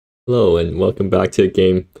Hello and welcome back to a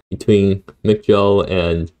game between Mikkjal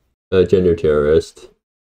and a gender terrorist.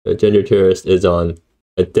 A gender terrorist is on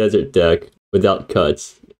a desert deck without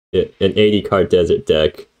cuts, an 80 card desert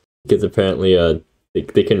deck, because apparently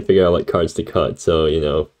they couldn't figure out what cards to cut, so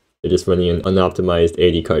they're just running an unoptimized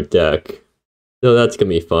 80 card deck. So that's gonna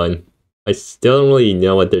be fun. I still don't really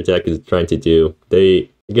know what their deck is trying to do. I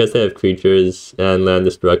guess they have creatures and land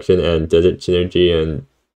destruction and desert synergy, and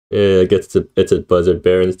I guess it's a Buzzard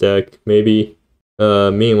Barons deck, maybe.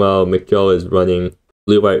 Meanwhile, Mikkjal is running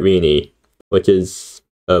blue-white Rini, which is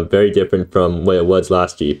very different from what it was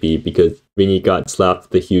last GP, because Rini got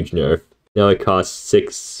slapped with a huge nerf. Now it costs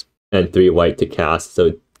 6 and 3 white to cast, so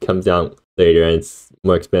it comes down later and it's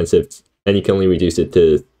more expensive, and you can only reduce it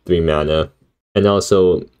to 3 mana. And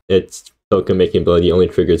also, its token making ability only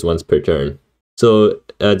triggers once per turn. So,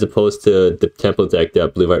 as opposed to the temple deck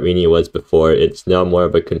that blue-white Rini was before, it's now more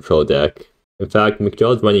of a control deck. In fact,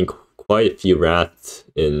 Mikkjal is running quite a few Wraths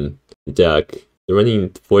in the deck. They're running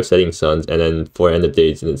 4 Setting Suns and then 4 End of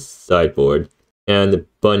Days in the sideboard, and a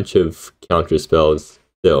bunch of counter spells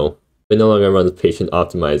still. It no longer runs Patient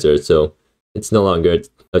Optimizer, so it's no longer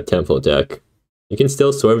a temple deck. You can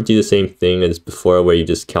still sort of do the same thing as before, where you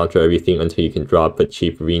just counter everything until you can drop a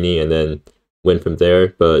cheap Rini and then win from there,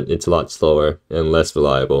 but it's a lot slower and less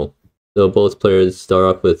reliable. So both players start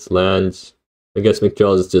off with lands. I guess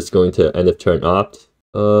Mikkjal is just going to end of turn opt.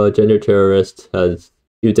 Gender Terrorist has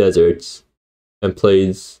 2 deserts and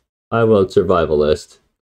plays Highworld Survivalist.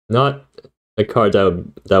 Not a card that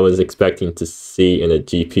I was expecting to see in a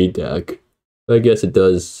GP deck, but I guess it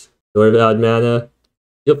does sort of add mana.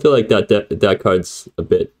 You'll feel like that card's a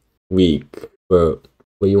bit weak for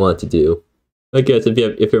what you want to do. I guess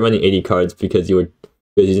if you're running 80 cards because you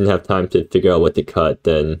didn't have time to figure out what to cut,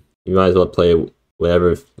 then you might as well play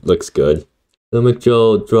whatever looks good. So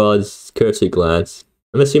Mikkjal draws Cursory Glance.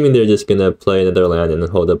 I'm assuming they're just gonna play another land and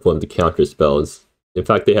hold up one of the counter spells. In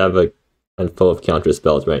fact, they have a handful of counter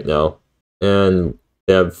spells right now, and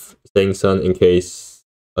they have Setting Sun in case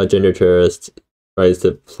a gender terrorist tries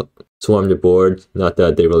to swarm the board. Not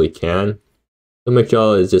that they really can. So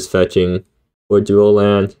Mikkjal is just fetching for dual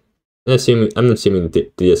land. I'm assuming they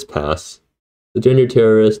just pass. The gender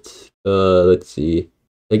terrorist, let's see.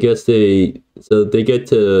 I guess they get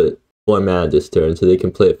to 4 mana this turn, so they can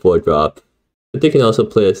play a 4-drop. But they can also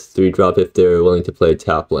play a 3-drop if they're willing to play a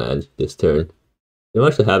tap land this turn. They don't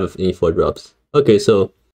actually have any 4-drops. Okay,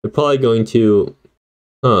 so they're probably going to,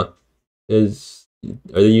 are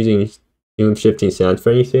they using Human Shifting Sands for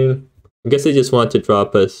anything? I guess they just want to play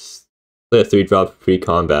a 3-drop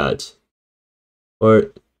pre-combat.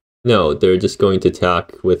 Or no, they're just going to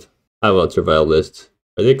attack with Highworld Survivalist.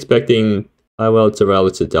 Are they expecting Highworld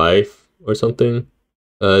Survivalist to die or something?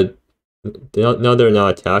 No, they're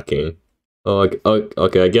not attacking. Oh,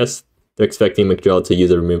 okay, I guess they're expecting Mikkjal to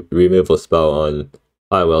use a removal spell on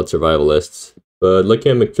Highworld Survivalists. But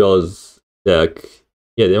looking at Mikkjal's deck,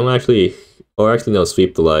 yeah, they don't actually, or actually no,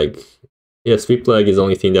 Sweep the Leg. Yeah, Sweep the Leg is the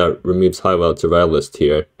only thing that removes Highworld Survivalist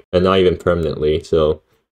here, and not even permanently, so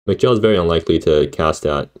Mikkjal is very unlikely to cast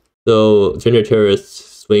that. So, Gender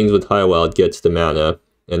Terrorist swings with Highwild, gets the mana,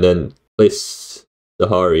 and then plays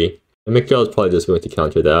Sahari. And Mikkjal is probably just going to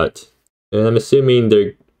counter that. And I'm assuming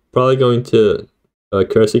they're probably going to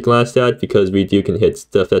Cursory Glance that, because Redo can hit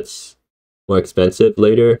stuff that's more expensive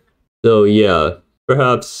later. So yeah,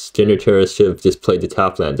 perhaps Gender Terrorist should have just played the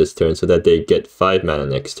tap land this turn so that they get 5 mana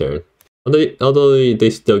next turn. Although they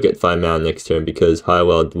still get 5 mana next turn because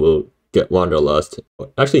Highwild will get Wanderlust.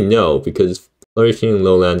 Actually no, because Flourishing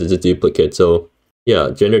Lowlands is a duplicate, so yeah,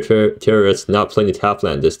 Gender Terrorist not playing the tap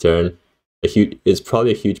land this turn is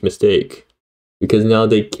probably a huge mistake, because now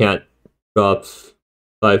they can't drop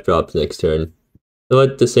 5 drops next turn. So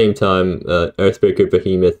at the same time, Earthbreaker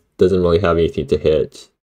Behemoth doesn't really have anything to hit,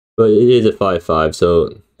 but it is a 5/5,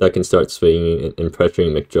 so that can start swinging and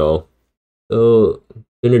pressuring Mikkjal. So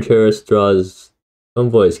Gender Terrorist draws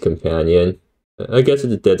Convoy's Companion. I guess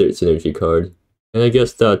it's a Desert Synergy card, and I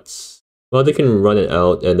guess that's, well, they can run it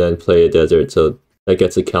out and then play a desert, so that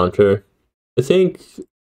gets a counter. I think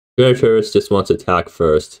Gender Terrorist just wants to attack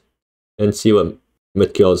first and see what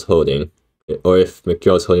Mikkjal is holding, or if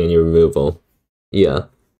Mikkjal is holding any removal. Yeah.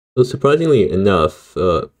 So surprisingly enough,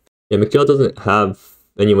 Mikkjal doesn't have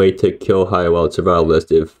any way to kill Highwild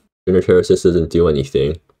Survivalist if Gender Terrorist just doesn't do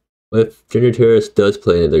anything. But if Gender Terrorist does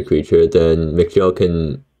play another creature, then Mikkjal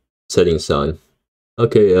can Setting Sun.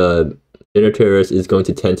 Okay, Gender Terrorist is going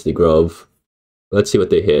to tend to the Grove. Let's see what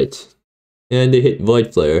they hit. And they hit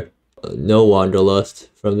Void Flare. No Wanderlust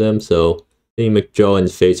from them, so I think Mikkjal in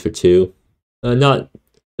the face for 2. Not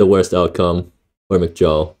the worst outcome for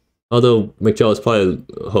Mikkjal. Although Mikkjal was probably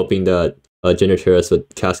hoping that Gender Terrorist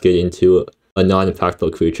would cascade into a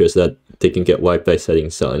non-impactful creature so that they can get wiped by Setting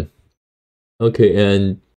Sun. Okay,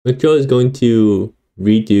 and Mikkjal is going to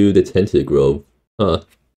redo the Tinted Grove. Huh.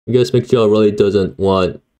 I guess Mikkjal really doesn't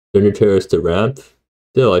want Gender Terrorist to ramp.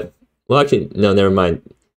 Still, well actually, no, never mind.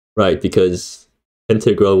 Right, because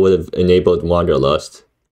Tinted Grove would have enabled Wanderlust.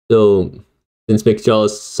 So, since Mikkjal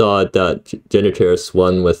saw that Gender Terrorist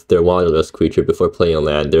won with their Wanderlust creature before playing a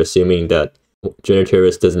land, they're assuming that Gender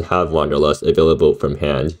Terrorist doesn't have Wanderlust available from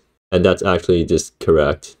hand. And that's actually just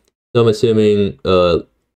correct. So I'm assuming, no,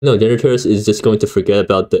 Gender Terrorist is just going to forget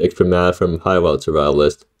about the extra mana from High Wild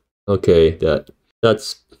Survivalist. Okay,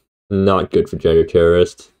 that's not good for Gender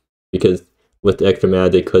Terrorist. Because with the extra mana,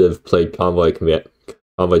 they could have played Convoy's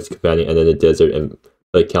Companion and then the Desert and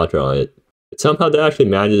played counter on it. But somehow that actually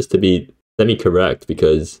manages to be semi-correct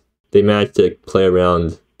because they managed to play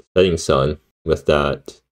around Setting Sun with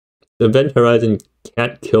that. The Event Horizon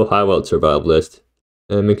can't kill High Wild Survivalist.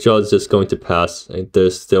 And Mikkjal is just going to pass. They're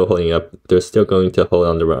still holding up. They're still going to hold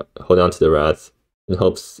on to the Wrath in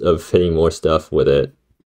hopes of hitting more stuff with it.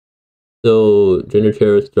 So Gender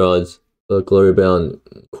Terrorist draws a Glorybound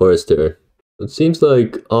Chorister. It seems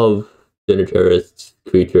like all of Gender Terrorist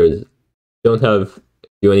creatures don't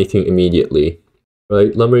do anything immediately,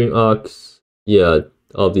 right? Lumbering Ox, yeah,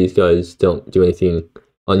 all of these guys don't do anything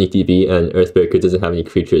on ETB, and Earthbreaker doesn't have any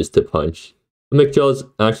creatures to punch. Mikkjal is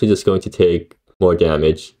actually just going to take more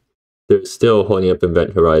damage. They're still holding up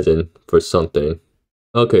Event Horizon for something.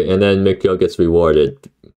 Okay, and then Mikkjal gets rewarded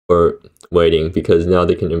for waiting because now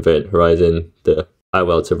they can Event Horizon the High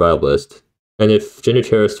Wild Survivalist. And if Gender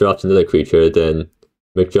Terrorist drops another creature, then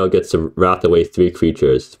Mikkjal gets to wrath away 3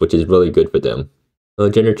 creatures, which is really good for them.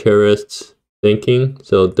 Gender Terrorists thinking,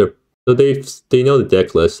 so they know the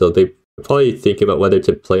deck list, so they probably think about whether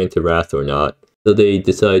to play into Wrath or not. So they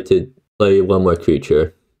decide to play one more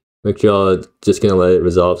creature. Mikkjal is just gonna let it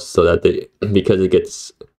resolve so that because it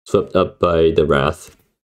gets swept up by the Wrath.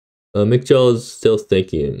 Mikkjal is still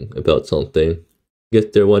thinking about something. I guess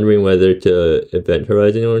they're wondering whether to Event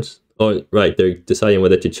Horizon or right, they're deciding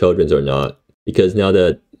whether to Children's or not. Because now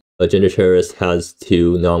that Gender Terrorist has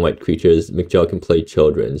 2 non-white creatures, Mikkjal can play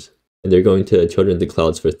Children's. And they're going to Children's the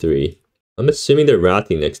Clouds for 3. I'm assuming they're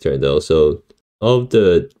Wrathing next turn though, so all of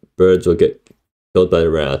the birds will get killed by the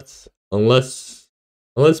Wraths. Unless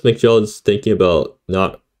Mikkjal is thinking about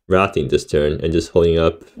not Wrathing this turn and just holding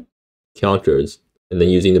up counters and then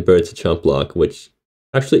using the birds to chump block, which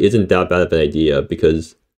actually isn't that bad of an idea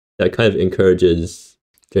because that kind of encourages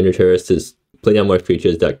Gender Terrorists to play down more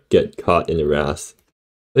creatures that get caught in the Wrath.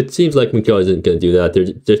 It seems like Mikkjal isn't going to do that. They're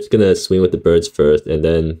just going to swing with the birds first and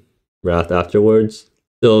then Wrath afterwards.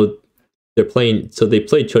 So they played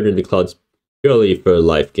Children of the Clouds purely for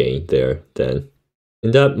life gain there then.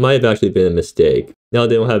 And that might have actually been a mistake. Now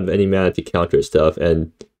they don't have any mana to counter stuff,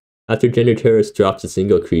 and after Gender Terrorist drops a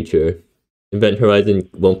single creature, Event Horizon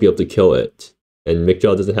won't be able to kill it. And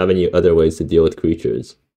Mikkjal doesn't have any other ways to deal with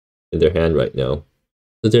creatures in their hand right now.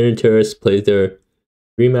 So Gender Terrorist plays their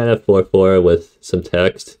 3 mana 4/4 with some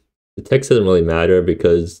text. The text doesn't really matter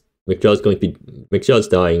because Mikkjal's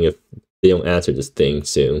dying if they don't answer this thing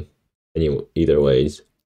soon. Either ways.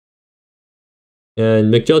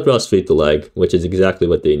 And Mikkjal draws Sweep the Leg, which is exactly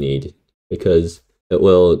what they need, because it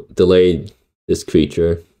will delay this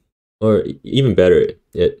creature. Or even better,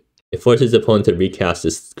 it forces the opponent to recast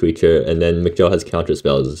this creature, and then Mikkjal has counter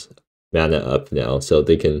spells mana up now, so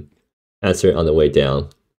they can answer it on the way down.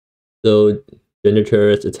 So Gender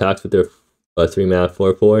Terrorist attacks with their 3 mana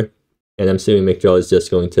 4/4, and I'm assuming Mikkjal is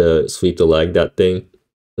just going to Sweep the Leg that thing.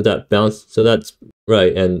 So that's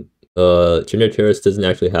right, and Gender Terrorist doesn't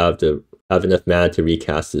actually have enough mana to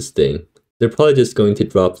recast this thing. They're probably just going to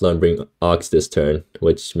drop Lumbering Ox this turn,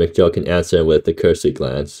 which Mikkjal can answer with the Cursory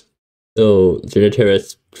Glance. So Gender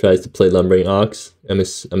Terrorist tries to play Lumbering Ox. I'm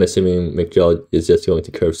assuming Mikkjal is just going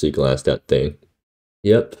to Cursory Glance that thing.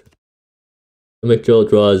 Yep. So Mikkjal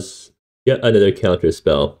draws yet another counter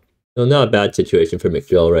spell. So not a bad situation for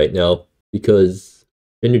Mikkjal right now, because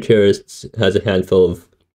Gender Terrorist has a handful of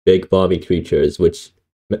big bomby creatures which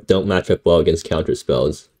don't match up well against counter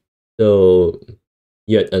spells. So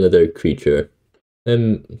yet another creature.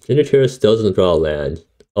 And Gender Terrorist still doesn't draw a land.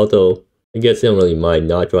 Although I guess they don't really mind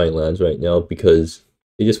not drawing lands right now because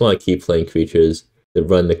they just want to keep playing creatures to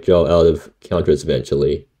run Mikkjal out of counters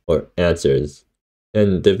eventually, or answers.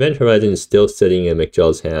 And the Event Horizon is still sitting in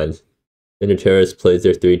Mikkjal's hand. Gender Terrorist plays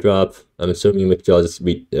their 3-drop. I'm assuming Mikkjal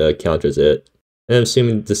just counters it. And I'm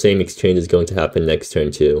assuming the same exchange is going to happen next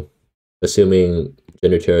turn too. Assuming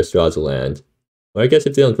Gender Terrorist draws a land. Or I guess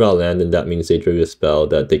if they don't draw a land, then that means they drew a spell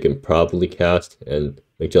that they can probably cast, and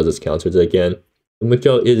Mikkjal just counters it again.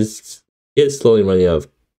 Mikkjal is slowly running out of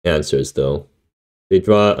answers though. They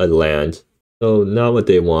draw a land, so not what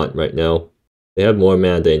they want right now. They have more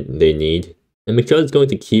mana than they need. And Mikkjal is going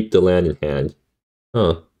to keep the land in hand.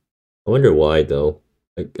 Huh. I wonder why though.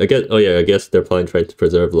 I guess, oh yeah, I guess they're probably trying to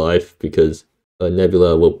preserve life because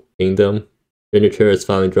Nebula will ping them. Generatorist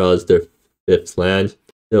finally draws their 5th land.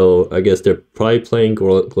 So I guess they're probably playing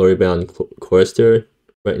Glorybound Chorister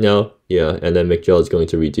right now. Yeah, and then Mikkjal is going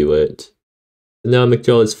to redo it. So now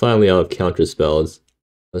Mikkjal is finally out of counter spells.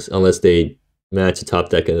 Unless they manage to top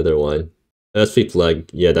deck another one. Sweep Leg,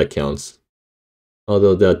 yeah, that counts.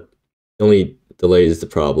 Although that only delays the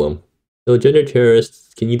problem. So Gender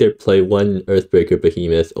Terrorists can either play 1 Earthbreaker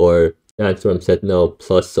Behemoth or Sandstorm Sentinel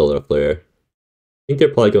plus Solar Flare. I think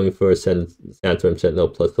they're probably going for a Sandstorm Sentinel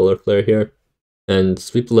plus Solar Flare here. And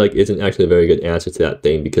Sweep the Leg isn't actually a very good answer to that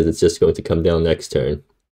thing because it's just going to come down next turn.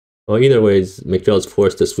 Well, either ways, Mikkjal is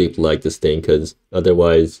forced to Sweep the Leg this thing because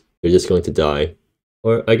otherwise they're just going to die.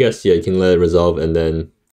 Or I guess, yeah, you can let it resolve and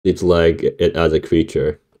then Sweep the Leg it as a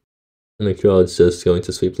creature. And Mikkjal is just going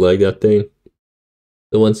to Sweep the Leg that thing.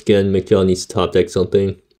 So once again, Mikkjal needs to top deck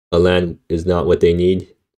something. A land is not what they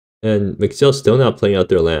need. And Mikkjal's still not playing out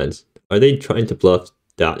their lands. Are they trying to bluff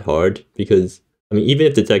that hard? Because, I mean, even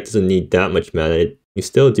if the deck doesn't need that much mana, you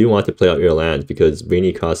still do want to play out your lands because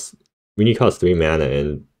Rini costs 3 mana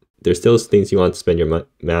and there's still things you want to spend your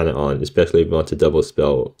mana on, especially if you want to double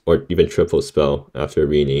spell or even triple spell after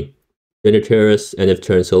Rini. Gender Terrorists, end of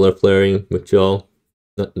turn Solar Flaring Mikkjal.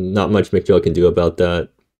 Not much Mikkjal can do about that.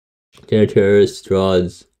 Gender Terrorist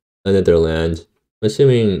draws another land. I'm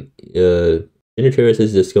assuming Gender Terrorist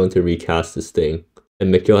is just going to recast this thing,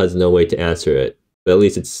 and Mikkjal has no way to answer it. But at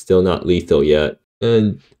least it's still not lethal yet.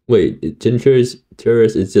 And wait, Gender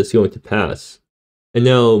Terrorist is just going to pass. And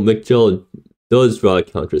now Mikkjal does draw a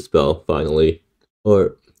counter spell finally.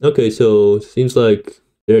 Or okay, so seems like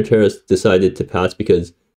Gender Terrorist decided to pass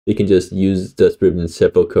because they can just use Dustbridge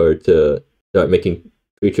Sepulchre to start making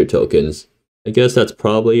creature tokens. I guess that's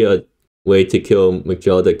probably a way to kill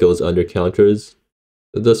Mikkjal that goes under counters.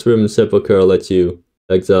 The Dustbridge Sepulchre lets you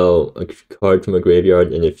exile a card from a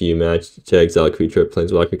graveyard, and if you manage to exile a creature or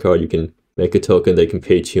planeswalker card, you can make a token that can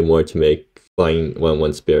pay 2 more to make flying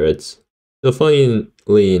 1/1 spirits. So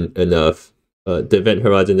funnily enough, the event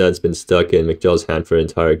horizon that's been stuck in Mikkjal's hand for an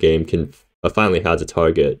entire game can finally has a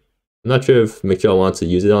target. I'm not sure if Mikkjal wants to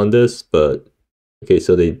use it on this, but okay,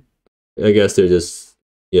 so I guess they're just,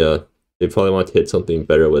 yeah, they probably want to hit something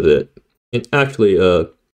better with it. And actually,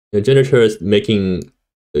 Gender Terrorist making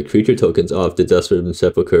the creature tokens off the Dustbridge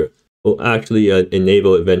Sepulchre will actually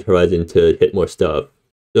enable Event Horizon to hit more stuff.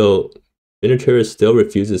 So Gender Terrorist still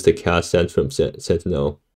refuses to cast Sandstorm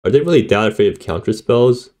Sentinel. Are they really that afraid of counter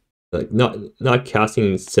spells? Like not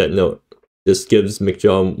casting Sentinel just gives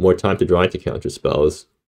Mikkjal more time to draw into counter spells.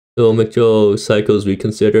 So Mikkjal cycles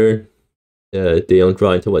Reconsider. They don't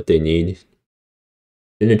draw into what they need.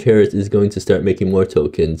 Gender Terrorist is going to start making more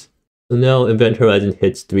tokens. So now Event Horizon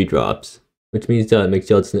hits 3 drops, which means that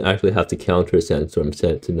Mikkjal doesn't actually have to counter Sandstorm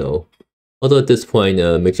Sentinel. Although at this point,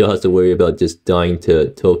 Mikkjal has to worry about just dying to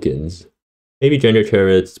tokens. Maybe Gender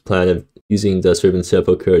Terrorist's plan of using Dustbridge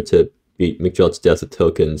Sepulchre to beat Mikkjal to death with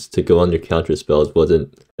tokens to go under counter spells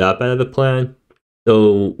wasn't that bad of a plan.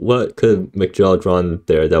 So what could Mikkjal drawn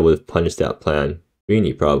there that would have punished that plan?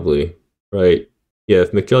 Rini probably, right? Yeah,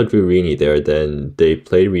 if Mikkjal drew Rini there, then they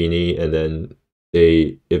play Rini and then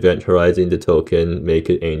they Event Horizon the token, make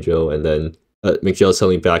it Angel, and then Mikkjal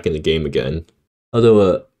suddenly back in the game again.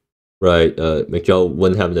 Although, Mikkjal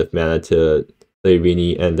wouldn't have enough mana to play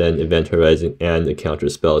Rini and then Event Horizon and a counter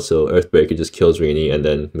spell, so Earthbreaker just kills Rini and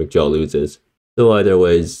then Mikkjal loses. So either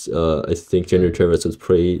ways, I think Gender Terrorist was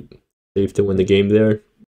pretty safe to win the game there.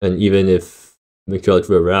 And even if Mikkjal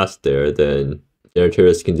drew a Wrath there, then Gender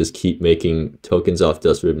Terrorist can just keep making tokens off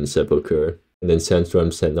Dustbridge Sepulchre. And then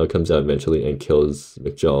Sandstorm Sentinel comes out eventually and kills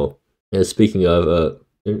Mikkjal. And speaking of,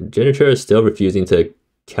 Gender Terrorist still refusing to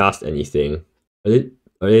cast anything. Are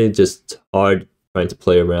they just hard trying to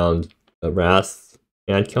play around Wrath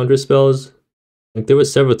and counter spells? Like there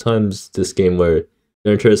was several times this game where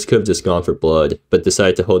Gender Terrorist could have just gone for blood, but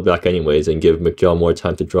decided to hold back anyways and give Mikkjal more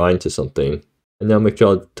time to draw into something. And now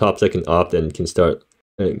Mikkjal top second opt and can start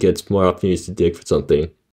gets more opportunities to dig for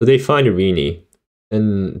something. So they find a Rini,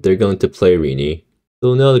 and they're going to play Rini.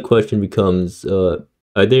 So now the question becomes, are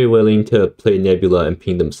they willing to play Nebula and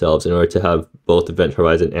ping themselves in order to have both Event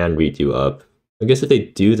Horizon and Redo up? I guess if they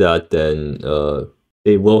do that, then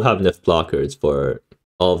they will have enough blockers for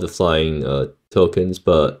all of the flying tokens,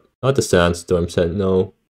 but not the Sandstorm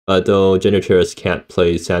Sentinel. Though Gender Terrorist can't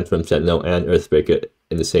play Sandstorm Sentinel and Earthbreaker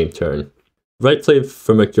in the same turn. right play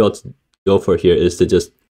for Mikkjal to go for here is to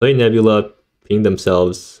just play Nebula, ping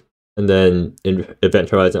themselves, and then event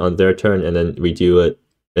Horizon on their turn, and then redo it,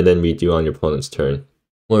 and then redo on your opponent's turn.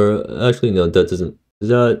 Or actually, no, that doesn't.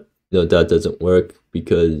 That doesn't work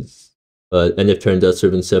because end of turn Dust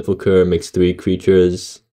Ribbon Sepulchre makes 3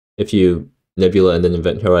 creatures. If you Nebula and then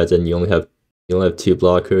Event Horizon, you only have 2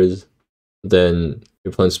 blockers. Then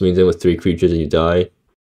your opponent swings in with 3 creatures and you die.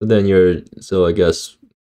 So I guess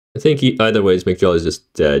I think either ways Mikkjal is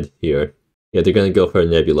just dead here. Yeah, they're gonna go for a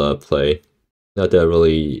Nebula play. Not that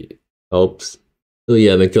really helps. So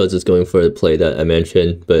yeah, Mikkjal is just going for the play that I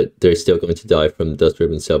mentioned, but they're still going to die from Dust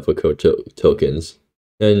Ribbon Sepulchre tokens.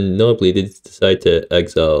 And notably, they decide to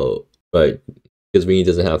exile, right, because Rini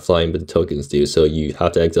doesn't have flying, but the tokens do, so you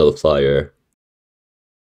have to exile the flyer.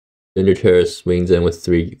 Gender Terrorist swings in with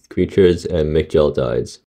 3 creatures, and Mikkjal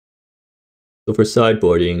dies. So for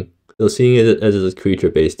sideboarding, so seeing it as a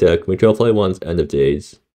creature-based deck, Mikkjal probably wants End of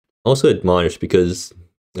Days. Also Admonish, because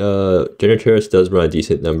Gender Terrorist does run a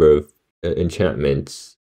decent number of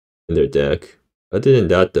enchantments in their deck. Other than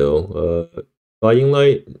that, though, Guiding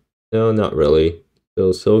Light, no, not really.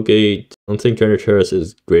 So Soulgate, I don't think Gender Terrorist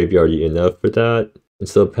is graveyardy enough for that. And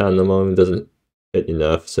still Pandemonium doesn't hit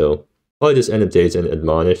enough, so probably just End of Days and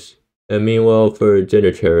Admonish. And meanwhile, for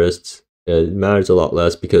Gender Terrorists, it matters a lot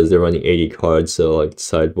less because they're running 80 cards, so like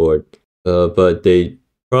sideboard. But they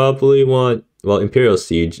probably want, well, Imperial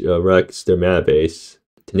Siege wrecks their mana base.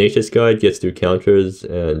 Tenacious Guide gets through counters,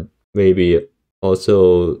 and maybe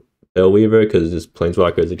also Bellweaver because it's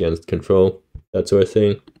Planeswalkers against control, that sort of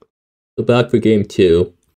thing. So back for game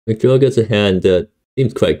 2, Mikkjal gets a hand that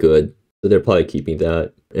seems quite good, so they're probably keeping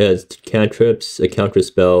that. It has cantrips, a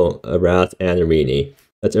counterspell, a Wrath, and a Rini.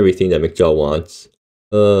 That's everything that Mikkjal wants.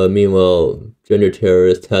 Meanwhile, Gender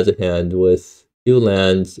Terrorist has a hand with 2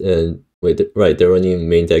 lands, and they're running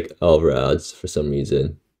main deck Alvarads for some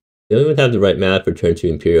reason. They don't even have the right mana for turn 2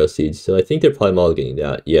 Imperial Siege, so I think they're probably mulliganing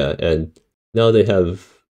that, yeah. And now they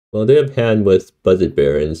have hand with Buzzard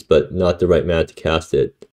Barons, but not the right mana to cast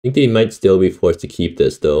it. I think they might still be forced to keep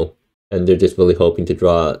this though, and they're just really hoping to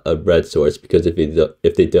draw a red source, because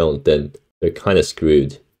if they don't, then they're kind of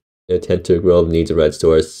screwed. Their Tenter Grove needs a red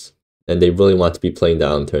source, and they really want to be playing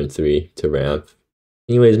down turn 3 to ramp.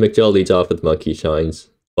 Anyways, Mikkjal leads off with Monkey Shines,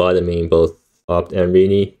 bottoming both Opt and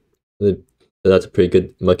Rini. So that's a pretty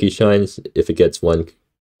good Monkey Shines if it gets 1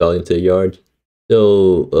 spell into the yard.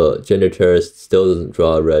 So Gender Terrorist still doesn't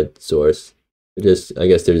draw a red source. I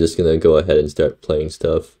guess they're just gonna go ahead and start playing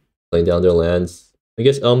down their lands. I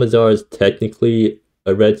guess Almazar is technically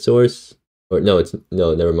a red source, or no,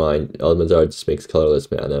 never mind. Almazar just makes colorless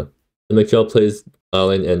mana. So Mikkjal plays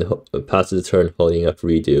Island and passes the turn holding up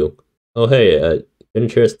Redo. Oh hey,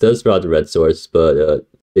 Gender Terrorist does draw the red source, but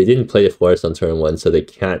they didn't play the forest on turn 1, so they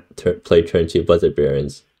can't play turn 2 Buzzard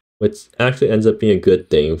Barons, which actually ends up being a good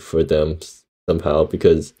thing for them somehow,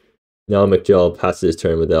 because now Mikkjal passes his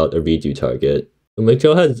turn without a redo target. So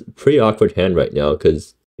Mikkjal has a pretty awkward hand right now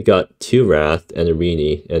because he got 2 Wrath and a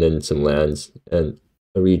Rini, and then some lands and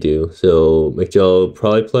a redo. So Mikkjal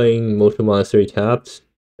probably playing Multiple Monastery tapped,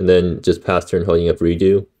 and then just pass turn holding up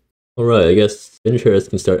redo. Alright, I guess Terrorist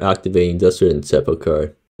can start activating Dust Ribbon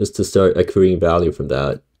Sepulchre just to start accruing value from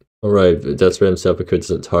that. Alright, Dust Ribbon Sepulchre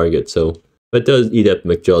doesn't target, so it does eat up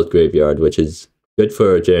Mikkjal's graveyard, which is good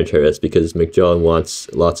for Gender Terrorist because Mikkjal wants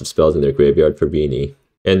lots of spells in their graveyard for Rini.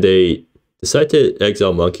 And they decide to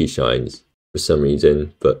exile Monkey Shines for some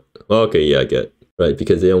reason, but well, okay, yeah, I get right,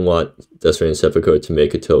 because they don't want Dust Ribbon Sepulchre to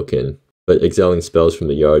make a token. But exiling spells from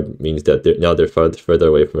the yard means that they're further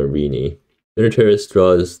away from a Rini. Gender Terrorist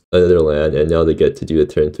draws another land, and now they get to do the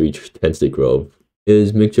turn 3 Tentative Grove.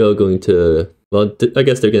 Is Mikkjal going to, well, I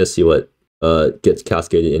guess they're going to see what gets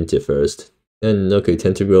cascaded into first. And okay,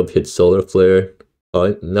 Tentative Grove hits Solar Flare.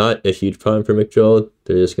 Not a huge problem for Mikkjal.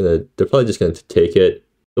 They're probably just gonna take it.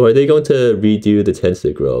 So are they going to redo the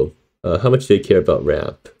Tentative Grove? How much do they care about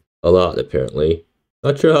ramp? A lot, apparently.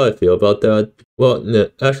 Not sure how I feel about that. Well, no,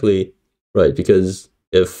 actually, right, because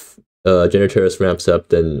if Gender Terrorist ramps up,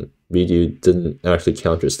 then redo doesn't actually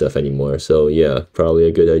counter stuff anymore. So yeah, probably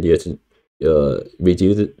a good idea to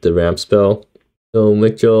redo the ramp spell. So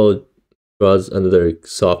Mikkjal draws another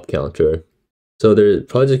soft counter. So they're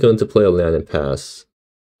probably just going to play a land and pass.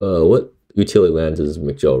 What utility land does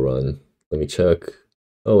Mikkjal run? Let me check.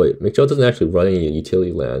 Oh wait, Mikkjal doesn't actually run any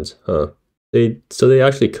utility lands, huh? So they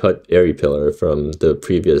actually cut Airy Pillar from the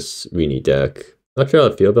previous Rini deck. Not sure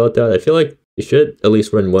how I feel about that. I feel like they should at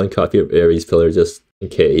least run 1 copy of Airy's Pillar just in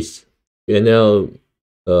case. And now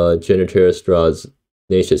Gender Terrorist draws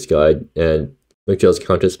Tenacious Guide, and Mikkjal's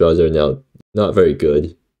counter spells are now not very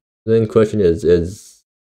good. Then the question is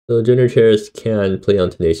So Generatorist can play on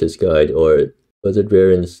Tenacious Guide, or Buzzard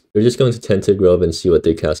Barons, they're just going to tend to Grove and see what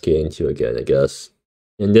they cascade into again, I guess.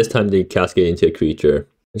 And this time they cascade into a creature,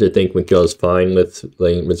 which I think Mikkjal is fine with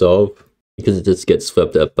letting Resolve, because it just gets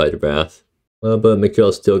swept up by the Wrath. But Mikkjal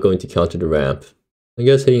is still going to counter the ramp. I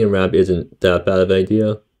guess hitting a ramp isn't that bad of an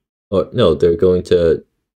idea. Or no, they're going to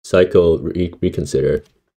cycle reconsider. I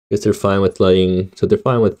guess they're fine with letting, so they're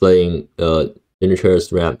fine with letting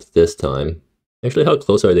Generatorist ramp this time. Actually, how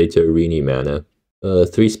close are they to Rini mana?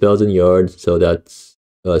 3 spells in yard, so that's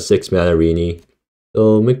 6 mana Rini.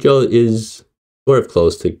 So Mikkjal is sort of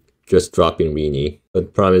close to just dropping Rini, but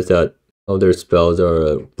the problem is that all their spells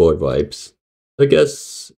are board wipes. I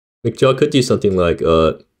guess Mikkjal could do something like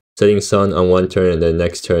setting Sun on one turn and then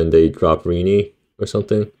next turn they drop Rini or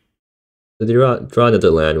something. So they draw another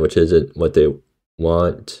land, which isn't what they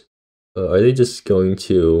want. Are they just going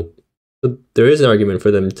to... So there is an argument for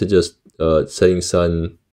them to just setting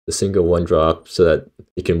Sun the single 1-drop so that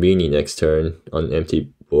they can Rini next turn on an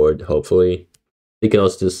empty board, hopefully. They can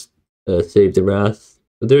also just save the Wrath.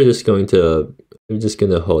 But they're just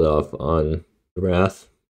gonna hold off on the Wrath.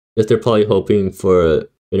 Guess they're probably hoping for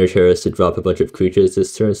Generatorist to drop a bunch of creatures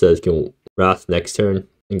this turn so that it can Wrath next turn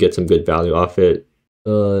and get some good value off it.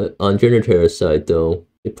 On Generatorist side though,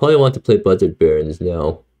 they probably want to play Buzzard Barons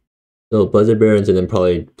now. So Buzzard Barons and then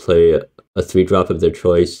probably play a 3-drop of their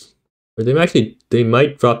choice. Or they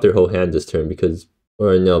might drop their whole hand this turn because,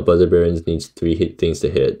 or no, Buzzard Barons needs 3 things to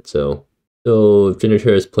hit. So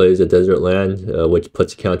Generatorist plays a desert land, which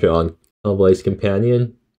puts a counter on Convoy's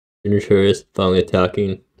Companion. Generatorist finally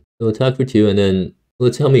attacking. They'll attack for 2, and then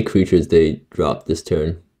let's see how many creatures they drop this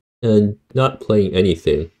turn. And not playing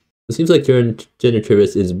anything. It seems like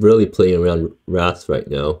Generatorist is really playing around Wraths right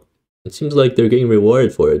now. It seems like they're getting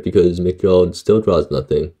rewarded for it because Mikkjal still draws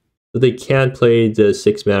nothing. So they can play the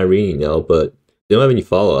 6 mana Rini now, but they don't have any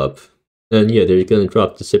follow-up. And yeah, they're going to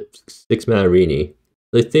drop the 6 mana Rini.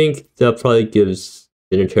 So I think that probably gives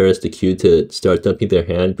Generatorist the cue to start dumping their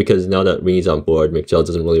hand, because now that Rini's on board, Mikkjal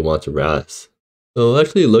doesn't really want to Wrath. So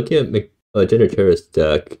actually looking at Generatorist's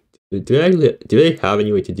deck, do they have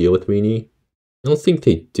any way to deal with Rini? I don't think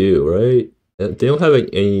they do, right? They don't have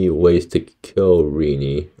any ways to kill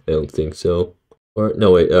Rini, I don't think so. Or,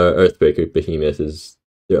 no wait, Earthbreaker Behemoth is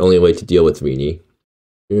their only way to deal with Rini.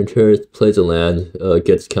 Generatorist plays a land,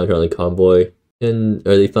 gets counter on the Convoy, and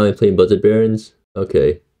are they finally playing Buzzard Barons?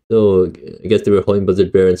 Okay, so I guess they were holding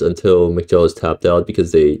Buzzard Barons until Mikkjal was tapped out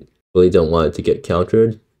because they really don't want it to get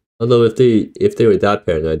countered. Although if they were that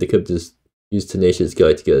paranoid, they could just use Tenacious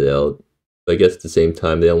Guide to get it out. But I guess at the same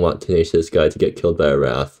time, they don't want Tenacious Guide to get killed by a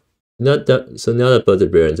Wrath. So now that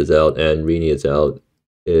Buzzard Barons is out and Rini is out,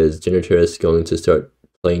 is Generatorist going to start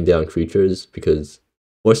playing down creatures? Because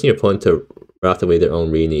forcing your opponent to Wrath away their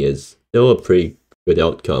own Rini is still a pretty good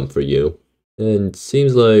outcome for you. And it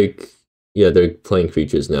seems like, yeah, they're playing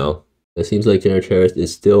creatures now. It seems like Generatorist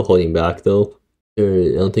is still holding back though.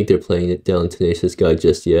 I don't think they're playing it down Tenacious Guide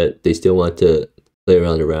just yet. They still want to play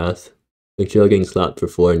around the Wrath. Mikkjal getting slapped for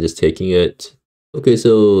 4 and just taking it. Okay,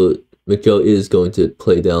 so Mikkjal is going to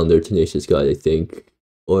play down their Tenacious Guide, I think.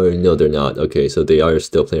 Or no, they're not. Okay, so they are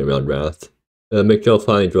still playing around Wrath. Mikkjal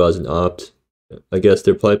finally draws an opt. I guess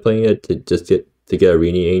they're probably playing it to just get a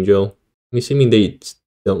Rini Angel. I'm assuming they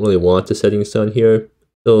don't really want the Setting Sun here.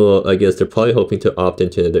 So I guess they're probably hoping to opt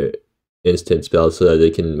into another instant spell so that they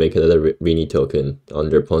can make another Rini token on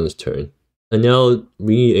their opponent's turn. And now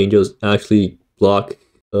Rini Angels actually block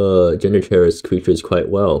Generatorist creatures quite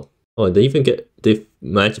well. Oh, they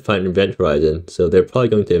managed to find Event Horizon, so they're probably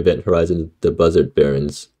going to Event Horizon the Buzzard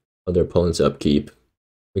Barons on their opponent's upkeep.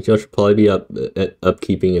 Mikkjal should probably be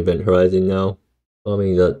upkeeping Event Horizon now. I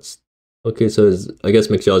mean, that's... Okay, so I guess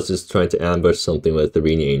Mikkjal is just trying to ambush something with the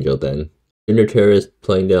Rini Angel then. Generatorist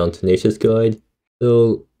playing down Tenacious Guide.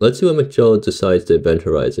 So let's see what Mikkjal decides to Event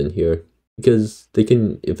Horizon here. Because they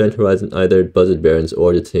can Event Horizon either Buzzard Barons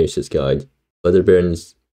or the Tenacious Guide. Buzzard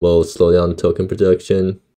Barons will slow down token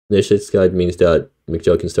production. Tenacious Guide means that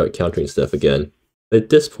Mikkjal can start countering stuff again. At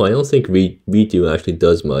this point, I don't think Redo actually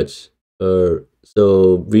does much. So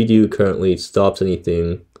Redo currently stops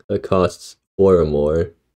anything that costs 4 or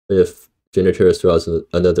more. If Generatorist draws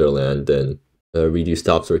another land, then Redo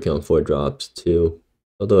stops working on 4 drops too.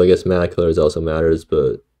 Although I guess mana colors also matters,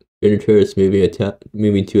 but Generatorist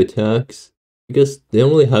moving 2 attacks. I guess they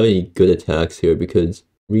don't really have any good attacks here because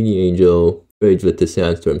Rini Angel trades with the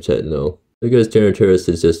Sandstorm Sentinel. I guess Generatorist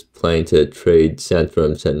is just planning to trade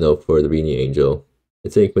Sandstorm Sentinel for the Rini Angel. I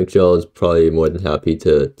think Mikkjal is probably more than happy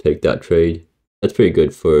to take that trade. That's pretty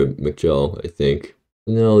good for Mikkjal, I think.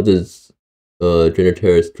 Now does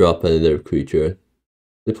Generatorist drop another creature?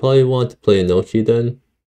 They probably want to play Inochi then.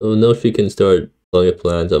 So now she can start blowing up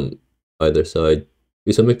lands on either side.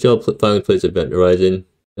 Okay, so Mikkjal finally plays Event Horizon.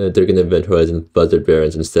 They're going to Event Horizon Buzzard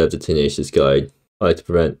Barons instead of the Tenacious Guide, probably to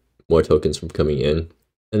prevent more tokens from coming in.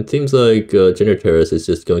 And it seems like Generateris is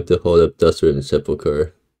just going to hold up Dustridden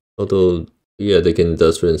Sepulchre. Although, yeah, they can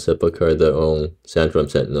Dustridden Sepulchre their own Sandworm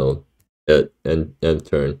Sentinel at end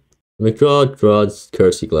turn. Mikkjal draws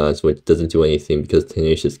Courtesy Glance, which doesn't do anything because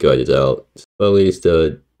Tenacious Guide is out. But at least,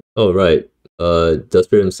 oh right,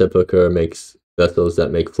 Dustridden Sepulchre makes vessels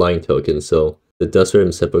that make flying tokens, so the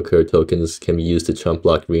Dustridden Sepulchre tokens can be used to chump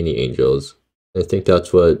block Rini Angels. And I think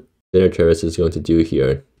that's what Generateris is going to do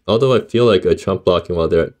here. Although I feel like a chump blocking while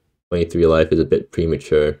they're at 23 life is a bit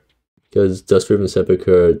premature, because Dustridden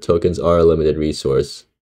Sepulchre tokens are a limited resource.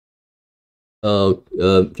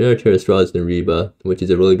 Generateris draws Neriba, which is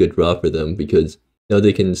a really good draw for them, because now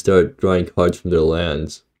they can start drawing cards from their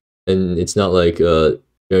lands. And it's not like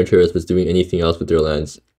Generateris was doing anything else with their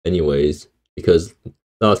lands anyways, because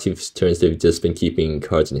last few turns they've just been keeping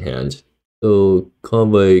cards in hand. So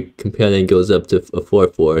Convoy Companion goes up to a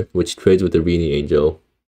 4/4, which trades with the Rini Angel.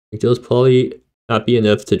 Mikkjal's probably happy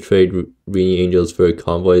enough to trade Rini Angels for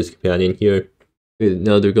Convoy's Companion here.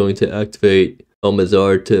 Now they're going to activate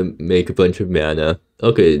Almazar to make a bunch of mana.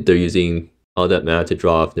 Okay, they're using all that mana to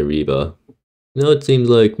draw off Neriba. Now it seems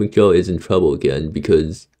like Mikkjal is in trouble again,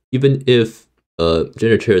 because even if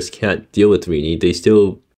Generateris can't deal with Rini, they're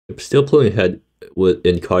still pulling ahead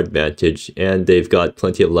in card advantage, and they've got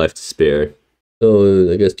plenty of life to spare.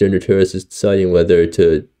 So I guess Generateris is deciding whether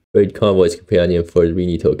to trade Convoy's Companion for the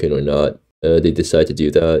Rini token or not. They decide to do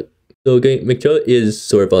that. So again, Mikkjal is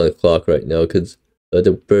sort of on the clock right now, because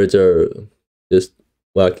the birds are just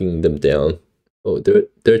whacking them down. Oh,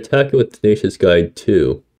 they're attacking with Tenacious Guide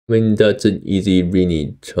too. I mean, that's an easy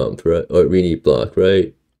Rini chump, right? Or Rini block,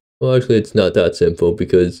 right? Well, actually, it's not that simple,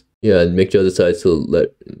 because yeah, Mikkjal decides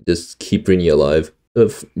to just keep Rini alive.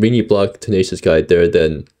 If Rini block Tenacious Guide there,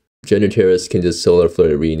 then Generateris can just Solar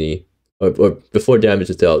Flare Rini. Or before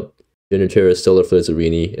damage is out, Generateris Solar Flares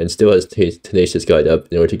Rini and still has Tenacious Guide up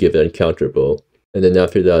in order to give it uncounterable. And then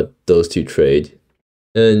after that, those two trade.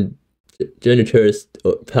 And Generateris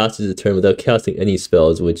passes the turn without casting any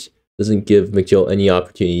spells, which doesn't give Mikkjal any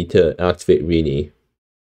opportunity to activate Rini.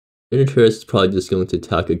 Generateris is probably just going to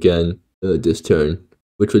attack again this turn,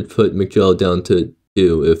 which would put Mikkjal down to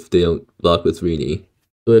 2 if they don't block with Rini.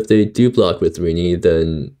 So if they do block with Rini,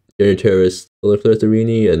 then Generateris Solar Flares the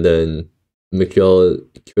Rini, and then Mikkjal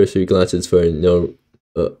cursory glances for no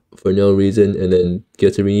reason, and then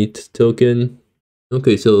gets a Rini token.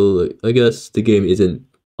 Okay, so I guess the game isn't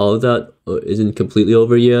all of that, or isn't completely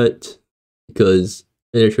over yet, because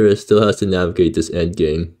Generateris still has to navigate this end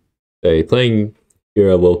game. Okay, playing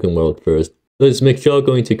Gira Woken World first. So is Mikkjal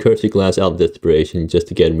going to cursory glance out of desperation just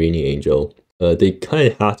to get Rini Angel? They kind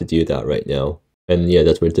of have to do that right now, and yeah,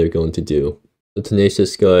 that's what they're going to do. The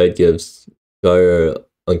Tenacious Guide gives Gyre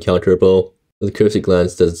uncounterable. The Cursory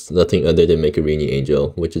Glance does nothing other than make a Rini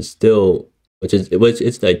Angel, which is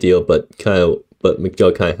it's ideal, but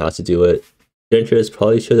Mikkjal kind of has to do it. Generateris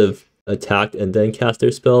probably should have attacked and then cast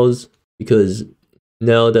their spells, because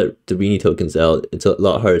now that the Rini token's out, it's a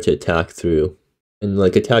lot harder to attack through. And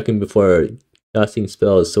like attacking before casting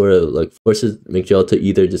spells sort of like forces Mikkjal to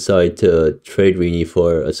either decide to trade Rini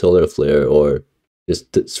for a Solar Flare or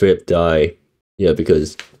just straight up die. Yeah,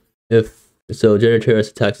 because if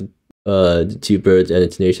Generateris attacks the 2 birds and a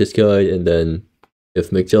Tenacious Guide, and then if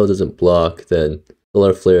Mikkjal doesn't block, then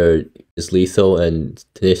Solar Flare is lethal and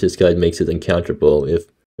Tenacious Guide makes it uncounterable. If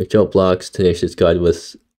Mikkjal blocks Tenacious Guide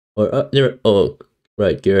with oh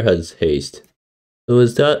right, Gira has haste. So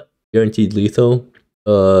is that guaranteed lethal?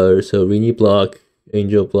 So Rini block,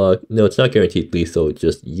 Angel block. No, it's not guaranteed lethal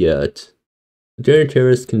just yet.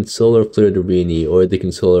 Generateris can Solar Flare the Rini, or they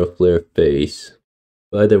can Solar Flare face.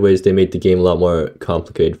 But either ways, they made the game a lot more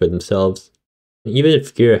complicated for themselves. And even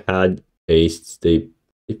if Gira had haste,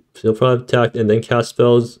 they'll probably attack and then cast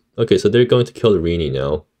spells. Okay, so they're going to kill the Rini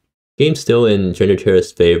now. Game's still in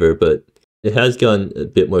Generateris' favor, but it has gotten a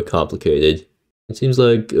bit more complicated. It seems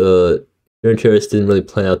like Generateris didn't really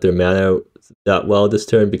plan out their mana that well this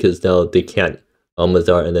turn, because now they can't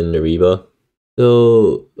Almazar and then Neriba.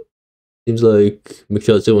 So seems like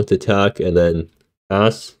Mikkjal's going to attack and then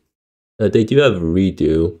pass. They do have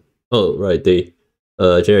redo. Oh right,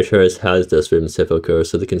 Generateris has Dustridden Sepulchre,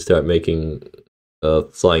 so they can start making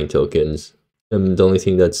flying tokens. And the only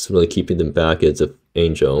thing that's really keeping them back is an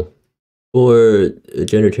Angel. For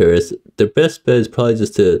Generateris, their best bet is probably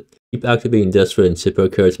just to keep activating Dustridden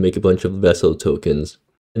Sepulchre to make a bunch of vessel tokens,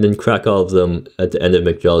 and then crack all of them at the end of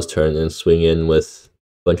Mikkjal's turn and swing in with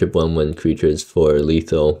a bunch of 1/1 creatures for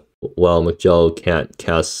lethal. while Mikkjal can't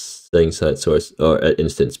cast Setting Sun Source or at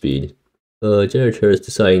instant speed. Generator is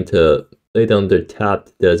deciding to lay down their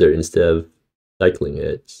tapped desert instead of cycling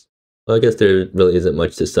it. Well, I guess there really isn't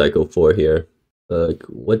much to cycle for here.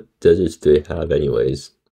 What deserts do they have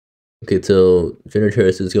anyways? Okay, so Generator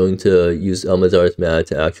is going to use Almazar's mana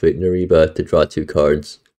to activate Nariba to draw 2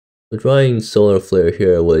 cards. So drawing Solar Flare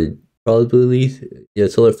here would probably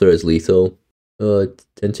Solar Flare is lethal.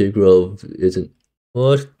 Tented Grove isn't.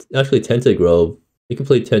 Well, actually, Tented Grove. You can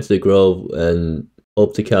play Tented Grove and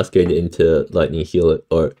hope to cascade into Lightning Heal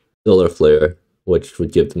or Solar Flare, which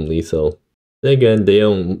would give them lethal. Then again, they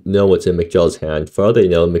don't know what's in Mikkjal's hand. For all they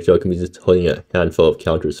know, Mikkjal can be just holding a handful of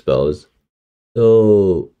counter spells.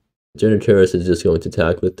 So Generator is just going to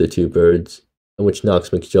attack with the 2 birds, which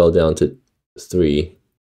knocks Mikkjal down to 3.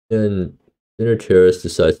 And Generator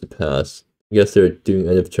decides to pass. I guess they're doing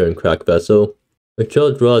end of turn Crack Vessel.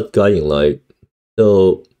 Mikkjal draws Guiding Light,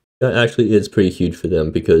 so that actually is pretty huge for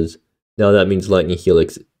them because now that means Lightning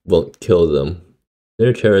Helix won't kill them.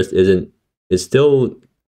 Generator is still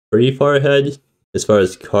pretty far ahead as far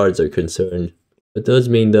as cards are concerned. It does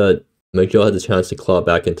mean that Mikkjal has a chance to claw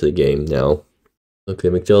back into the game now. Okay,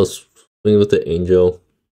 Mikkjal's swinging with the Angel.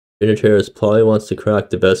 Generator probably wants to crack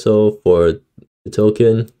the Vessel for the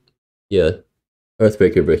token. Yeah,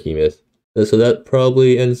 Earthbreaker Behemoth. So that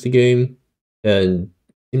probably ends the game. And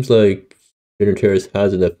seems like Generator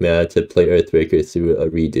has enough mana to play Earthbreaker through a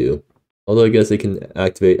redo. Although I guess they can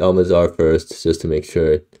activate Almazar first just to make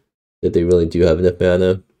sure that they really do have enough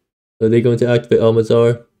mana. Are they going to activate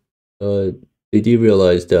Almazar? They do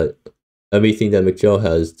realize that everything that Mikkjal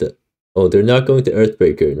has that they're not going to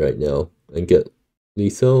Earthbreaker right now and get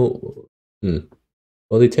lethal.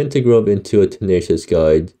 Well, they tend to grow up into a Tenacious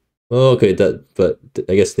Guide. Oh, okay, but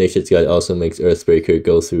I guess Tenacious Guide also makes Earthbreaker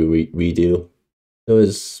go through redo. So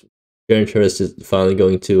is Generator is finally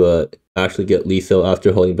going to actually get lethal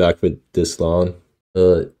after holding back for this long?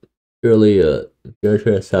 Surely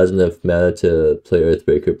Generator has enough mana to play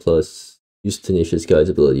Earthbreaker plus use Tenacious Guide's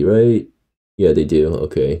ability, right? Yeah, they do.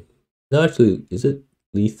 Okay. Not actually, is it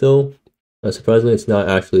lethal? Surprisingly, it's not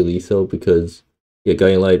actually lethal because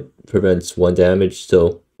Guiding Light prevents 1 damage,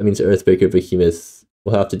 so that means Earthbreaker Behemoth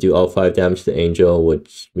will have to do all 5 damage to Angel,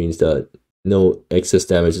 which means that no excess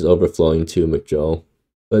damage is overflowing to Mikkjal.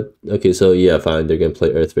 But okay, so yeah, fine, they're gonna play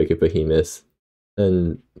Earthbreaker Behemoth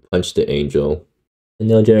and punch the Angel. And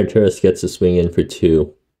now Generator gets to swing in for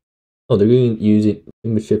 2. Oh, they're using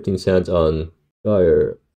Shifting Sands on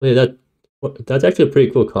Gyre. Oh, yeah, that's actually a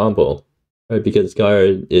pretty cool combo. Right, because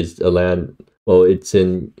Gyre is a land, well, it's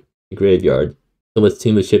in the graveyard. So with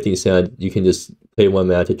Team of Shifting Sand, you can just pay 1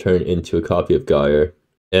 mana to turn into a copy of Gyre.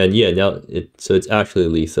 And yeah, now it's actually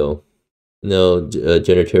lethal. Now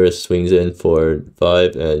Generator swings in for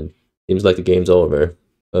 5 and seems like the game's over.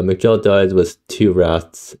 Mikkjal dies with 2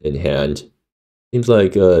 Wraths in hand. Seems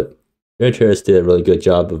like Generator did a really good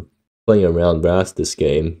job of playing around Wrath this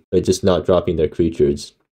game, by just not dropping their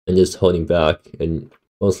creatures and just holding back and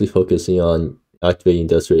mostly focusing on activating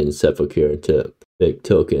Desperate and Sepulchre to make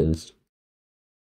tokens.